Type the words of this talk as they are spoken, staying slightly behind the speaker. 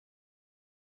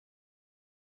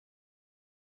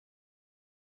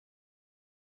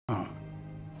Oh.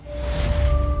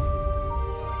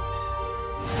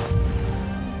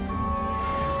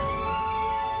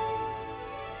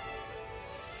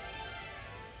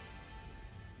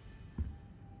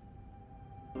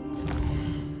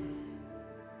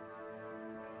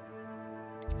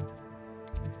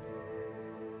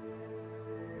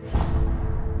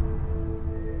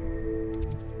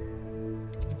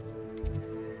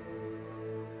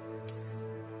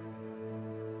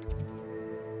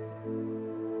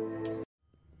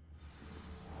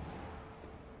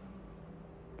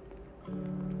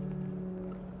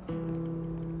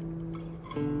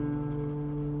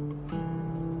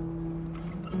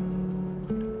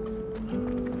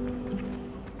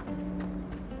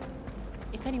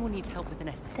 If anyone needs help with an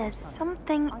essay... There's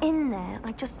something in there,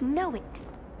 I just know it.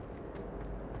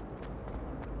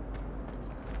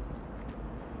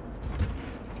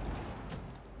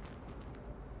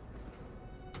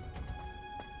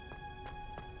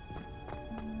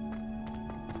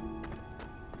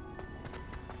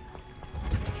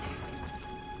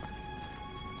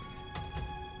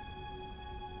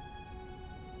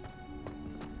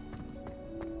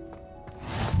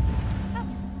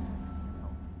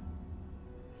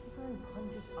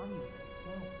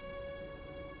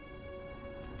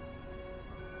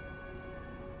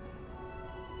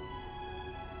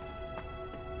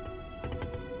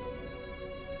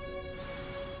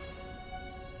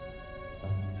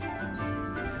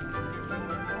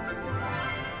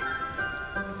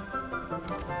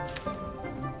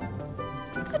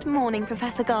 Good morning,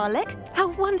 Professor Garlic. How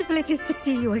wonderful it is to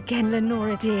see you again,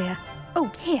 Lenora dear.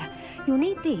 Oh, here. You'll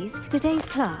need these for today's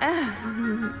class.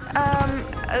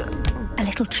 A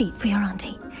little treat for your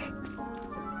auntie.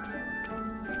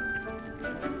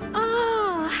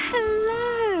 Ah,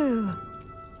 hello.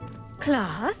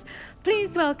 Class,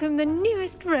 please welcome the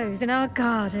newest rose in our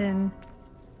garden.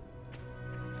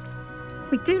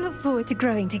 We do look forward to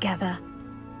growing together.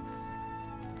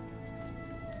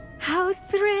 How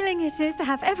thrilling it is to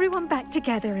have everyone back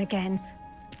together again.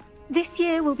 This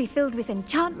year will be filled with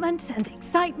enchantment and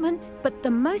excitement, but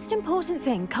the most important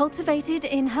thing cultivated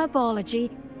in herbology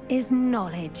is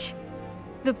knowledge.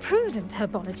 The prudent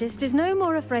herbologist is no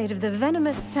more afraid of the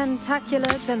venomous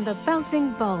tentacula than the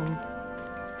bouncing bulb.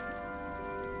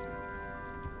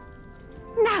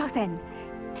 Now then,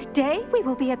 today we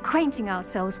will be acquainting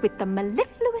ourselves with the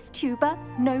mellifluous tuber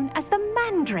known as the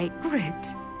mandrake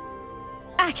root.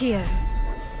 Accio.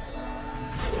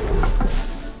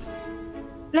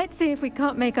 Let's see if we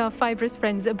can't make our fibrous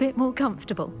friends a bit more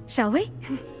comfortable, shall we?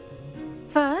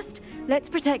 First, let's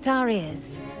protect our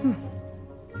ears.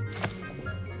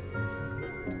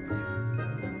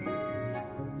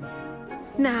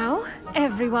 Now,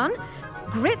 everyone,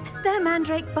 grip their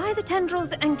mandrake by the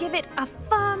tendrils and give it a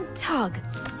firm tug.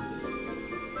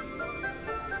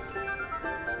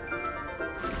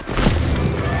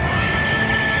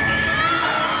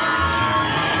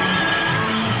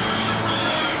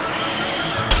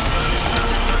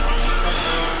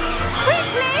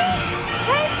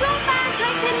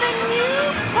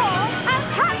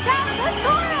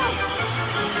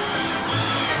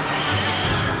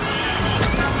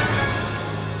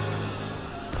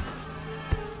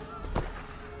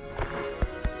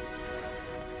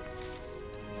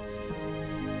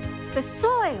 The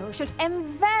soil should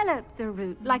envelop the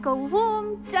root like a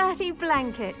warm, dirty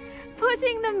blanket,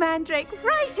 putting the mandrake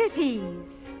right at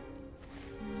ease.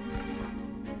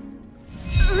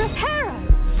 Reparo!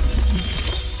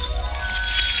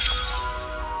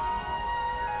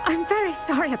 I'm very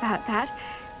sorry about that.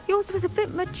 Yours was a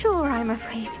bit mature, I'm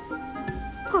afraid.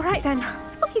 All right then,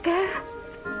 off you go.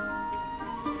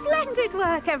 Splendid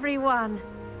work, everyone.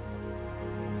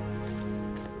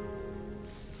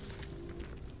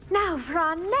 Now, for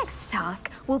our next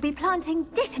task, we'll be planting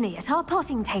dittany at our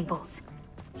potting tables.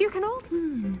 You can all...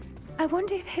 I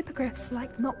wonder if hippogriffs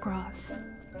like knotgrass.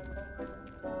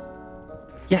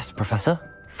 Yes, Professor.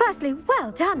 Firstly,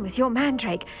 well done with your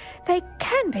mandrake. They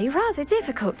can be rather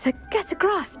difficult to get a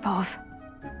grasp of.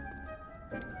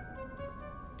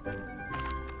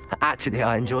 Actually,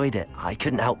 I enjoyed it. I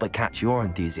couldn't help but catch your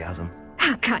enthusiasm.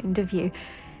 How kind of you.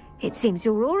 It seems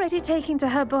you're already taking to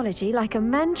herbology like a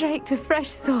mandrake to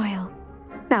fresh soil.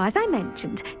 Now, as I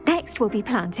mentioned, next we'll be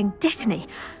planting dittany.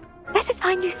 Let us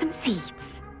find you some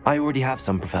seeds. I already have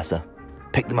some, Professor.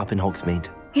 Picked them up in Hogsmeade.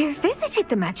 You visited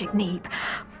the Magic Neep.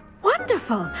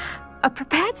 Wonderful! A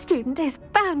prepared student is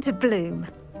bound to bloom.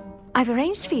 I've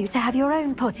arranged for you to have your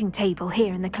own potting table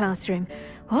here in the classroom.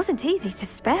 Wasn't easy to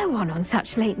spare one on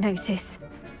such late notice.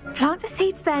 Plant the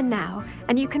seeds there now,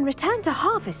 and you can return to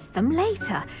harvest them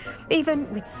later.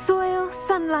 Even with soil,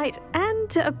 sunlight,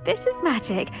 and a bit of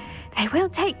magic, they will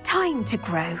take time to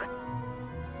grow.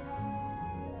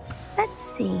 Let's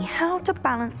see how to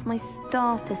balance my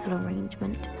star thistle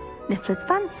arrangement. Niffler's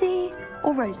fancy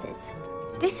or roses?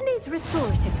 Dittany's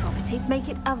restorative properties make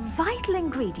it a vital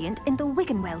ingredient in the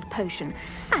Wiggenweld potion,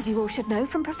 as you all should know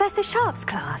from Professor Sharp's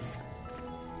class.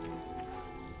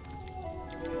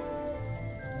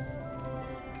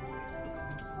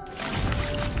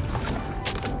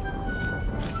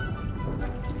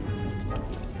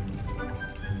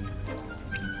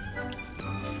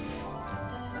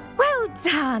 Well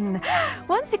done!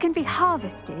 Once it can be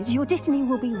harvested, your Dittany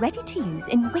will be ready to use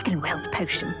in Wiggenweld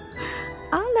potion.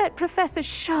 I'll let Professor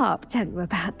Sharp tell you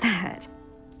about that.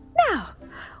 Now,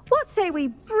 what say we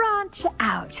branch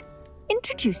out?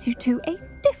 Introduce you to a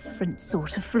different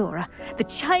sort of flora, the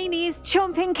Chinese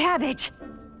chomping cabbage.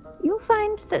 You'll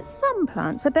find that some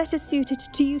plants are better suited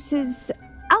to uses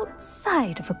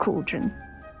outside of a cauldron.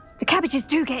 The cabbages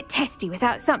do get testy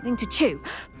without something to chew.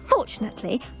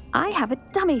 Fortunately, I have a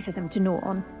dummy for them to gnaw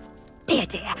on. Be a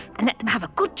dear and let them have a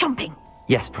good chomping.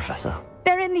 Yes, Professor.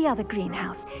 They're in the other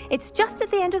greenhouse. It's just at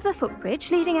the end of the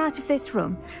footbridge leading out of this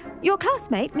room. Your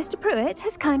classmate, Mr. Pruitt,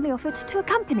 has kindly offered to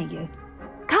accompany you.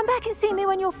 Come back and see me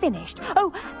when you're finished.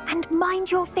 Oh, and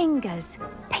mind your fingers.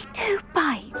 They do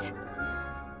bite.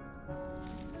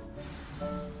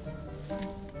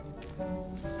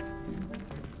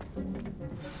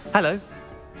 Hello.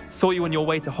 Saw you on your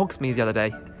way to Hogsmeade the other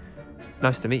day.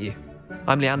 Nice to meet you.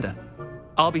 I'm Leander.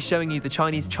 I'll be showing you the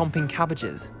Chinese chomping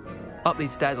cabbages. Up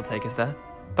these stairs will take us there,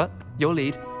 but your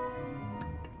lead.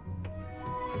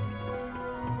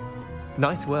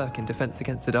 Nice work in Defense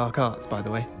Against the Dark Arts, by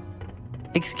the way.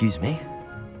 Excuse me?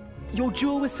 Your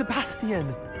duel with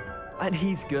Sebastian! And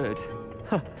he's good.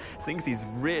 Thinks he's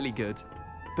really good.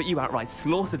 But you outright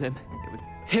slaughtered him.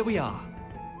 Here we are,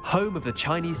 home of the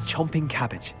Chinese chomping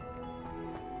cabbage.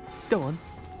 Go on,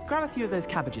 grab a few of those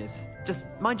cabbages. Just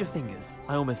mind your fingers.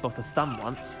 I almost lost a thumb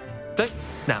once. Don't.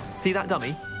 Now, see that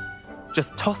dummy?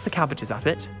 Just toss the cabbages at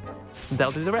it, and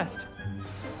they'll do the rest.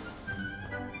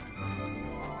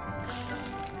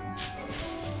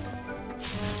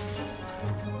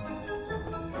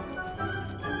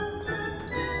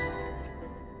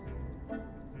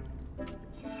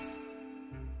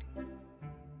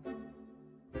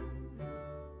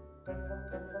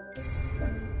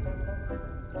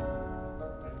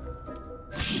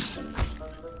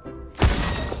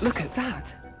 Look at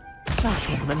that! That's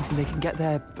more than anything they can get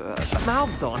their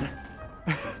mouths on.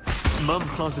 Mum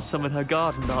planted some in her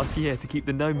garden last year to keep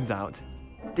the gnomes out.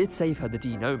 Did save her the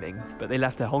de-gnoming, but they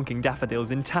left her honking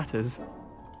daffodils in tatters.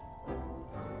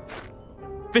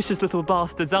 Vicious little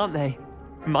bastards, aren't they?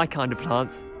 My kind of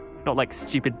plants. Not like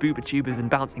stupid booba tubers and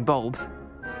bouncing bulbs.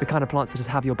 The kind of plants that just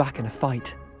have your back in a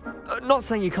fight. Not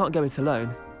saying you can't go it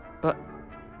alone, but,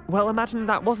 well, imagine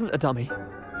that wasn't a dummy.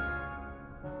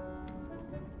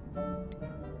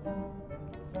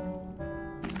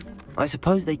 I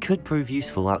suppose they could prove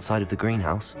useful outside of the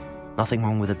greenhouse. Nothing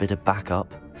wrong with a bit of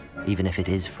backup, even if it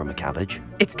is from a cabbage.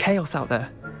 It's chaos out there.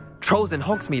 Trolls in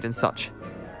Hogsmeade and such.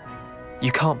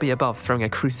 You can't be above throwing a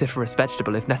cruciferous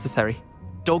vegetable if necessary.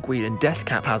 Dogweed and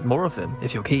deathcap has more of them,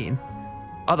 if you're keen.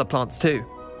 Other plants too.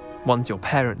 Ones your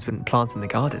parents wouldn't plant in the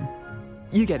garden.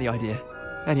 You get the idea.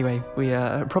 Anyway, we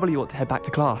probably ought to head back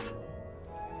to class.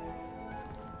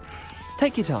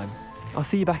 Take your time. I'll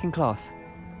see you back in class.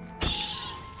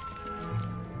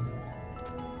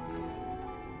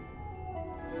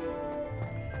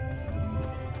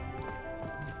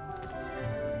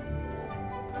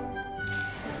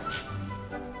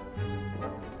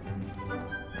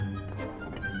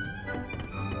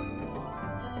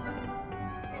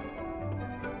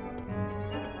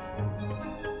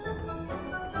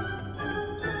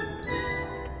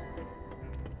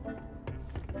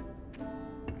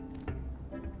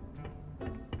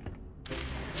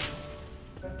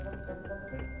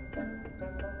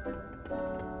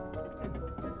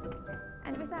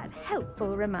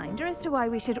 Helpful reminder as to why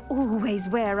we should always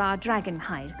wear our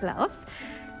dragonhide gloves,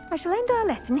 I shall end our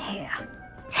lesson here.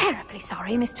 Terribly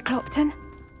sorry, Mr. Clopton.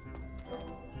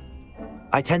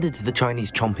 I tended to the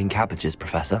Chinese chomping cabbages,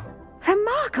 Professor.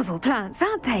 Remarkable plants,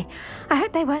 aren't they? I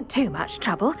hope they weren't too much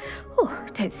trouble. Oh,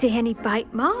 don't see any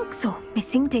bite marks or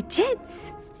missing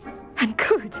digits. And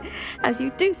good, as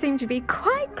you do seem to be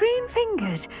quite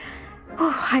green-fingered.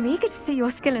 Oh, I'm eager to see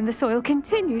your skill in the soil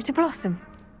continue to blossom.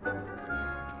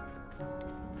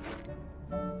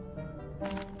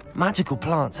 Magical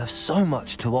plants have so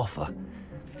much to offer.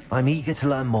 I'm eager to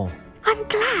learn more. I'm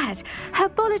glad. glad.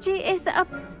 Herbology is a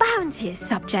bounteous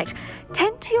subject.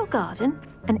 Tend to your garden,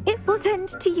 and it will tend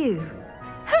to you.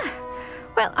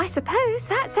 Well, I suppose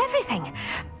that's everything.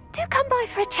 Do come by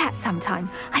for a chat sometime.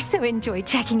 I so enjoy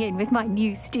checking in with my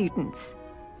new students.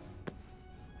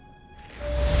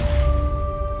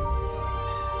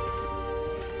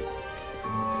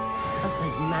 Hope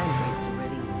those mandrakes are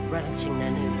really relishing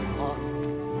their new pot.